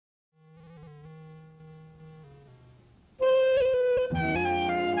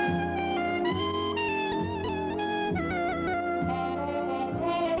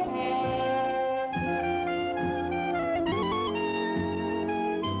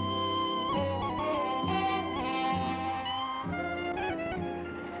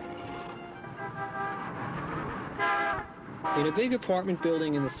In a big apartment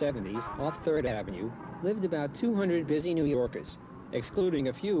building in the 70s, off 3rd Avenue, lived about 200 busy New Yorkers, excluding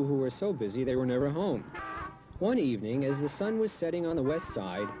a few who were so busy they were never home. One evening, as the sun was setting on the west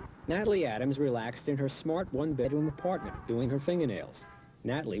side, Natalie Adams relaxed in her smart one-bedroom apartment, doing her fingernails.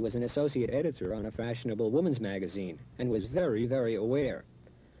 Natalie was an associate editor on a fashionable woman's magazine, and was very, very aware.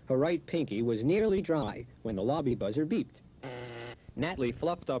 Her right pinky was nearly dry when the lobby buzzer beeped. Natalie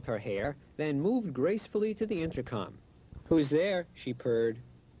fluffed up her hair, then moved gracefully to the intercom. "Who's there?" she purred.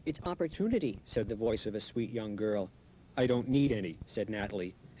 "It's Opportunity," said the voice of a sweet young girl. "I don't need any," said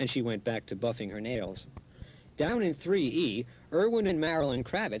Natalie, and she went back to buffing her nails. Down in 3E, Irwin and Marilyn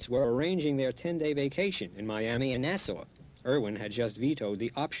Kravitz were arranging their 10-day vacation in Miami and Nassau. Irwin had just vetoed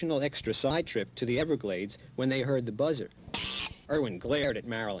the optional extra side trip to the Everglades when they heard the buzzer. Irwin glared at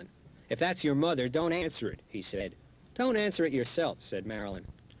Marilyn. "If that's your mother, don't answer it," he said. "Don't answer it yourself," said Marilyn.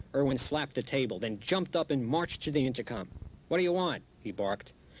 Irwin slapped the table, then jumped up and marched to the intercom. "What do you want?" he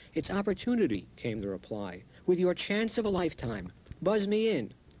barked. "It's Opportunity," came the reply, "with your chance of a lifetime. Buzz me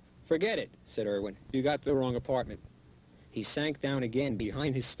in." "Forget it," said Irwin. "You got the wrong apartment." He sank down again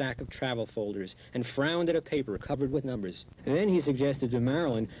behind his stack of travel folders and frowned at a paper covered with numbers. And then he suggested to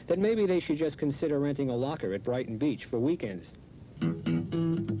Marilyn that maybe they should just consider renting a locker at Brighton Beach for weekends.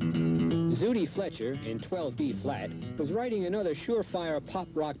 Zooty Fletcher, in 12B flat, was writing another surefire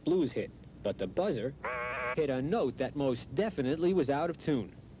pop-rock blues hit, but the buzzer hit a note that most definitely was out of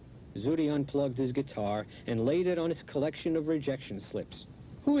tune. Zooty unplugged his guitar and laid it on his collection of rejection slips.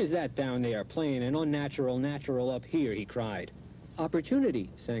 "Who is that down there playing an unnatural natural up here?" he cried. "Opportunity,"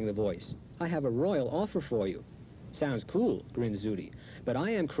 sang the voice. "I have a royal offer for you." "Sounds cool," grinned Zooty, "but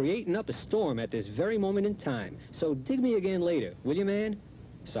I am creating up a storm at this very moment in time, so dig me again later, will you, man?"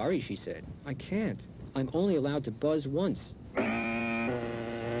 "Sorry," she said. "I can't. I'm only allowed to buzz once."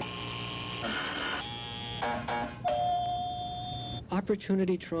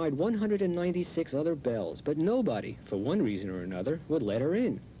 Opportunity tried 196 other bells, but nobody, for one reason or another, would let her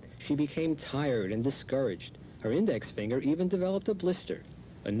in. She became tired and discouraged. Her index finger even developed a blister.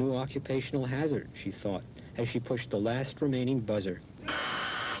 A new occupational hazard, she thought, as she pushed the last remaining buzzer.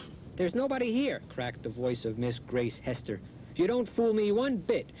 "There's nobody here," cracked the voice of Miss Grace Hester. "You don't fool me one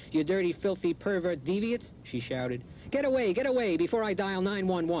bit, you dirty, filthy, pervert deviates," she shouted. Get away, before I dial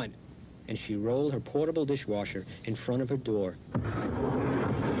 911. And she rolled her portable dishwasher in front of her door.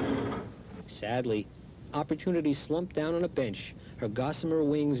 Sadly, Opportunity slumped down on a bench, her gossamer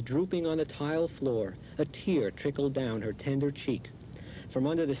wings drooping on the tile floor. A tear trickled down her tender cheek. From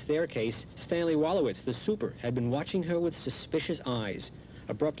under the staircase, Stanley Wallowitz, the super, had been watching her with suspicious eyes.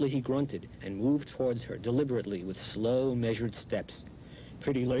 Abruptly, he grunted and moved towards her deliberately with slow, measured steps.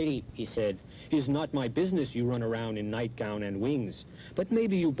 "Pretty lady," he said, "is not my business you run around in nightgown and wings. But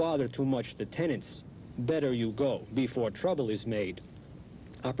maybe you bother too much the tenants. Better you go before trouble is made."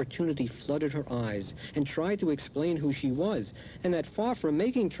 Opportunity flooded her eyes and tried to explain who she was, and that far from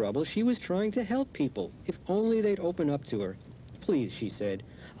making trouble, she was trying to help people, if only they'd open up to her. "Please," she said,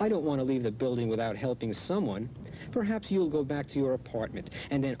 "I don't want to leave the building without helping someone. Perhaps you'll go back to your apartment,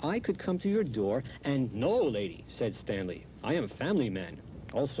 and then I could come to your door and—" "No, lady," said Stanley. "I am a family man.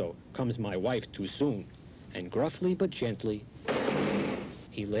 Also, comes my wife too soon." And gruffly but gently,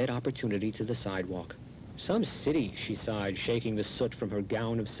 he led Opportunity to the sidewalk. "Some city," she sighed, shaking the soot from her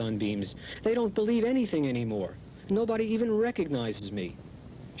gown of sunbeams. "They don't believe anything anymore. Nobody even recognizes me."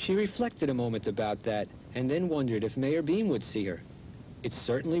 She reflected a moment about that, and then wondered if Mayor Beam would see her. It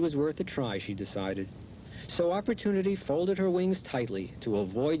certainly was worth a try, she decided. So Opportunity folded her wings tightly to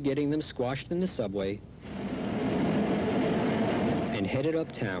avoid getting them squashed in the subway and headed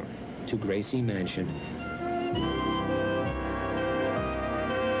uptown to Gracie Mansion.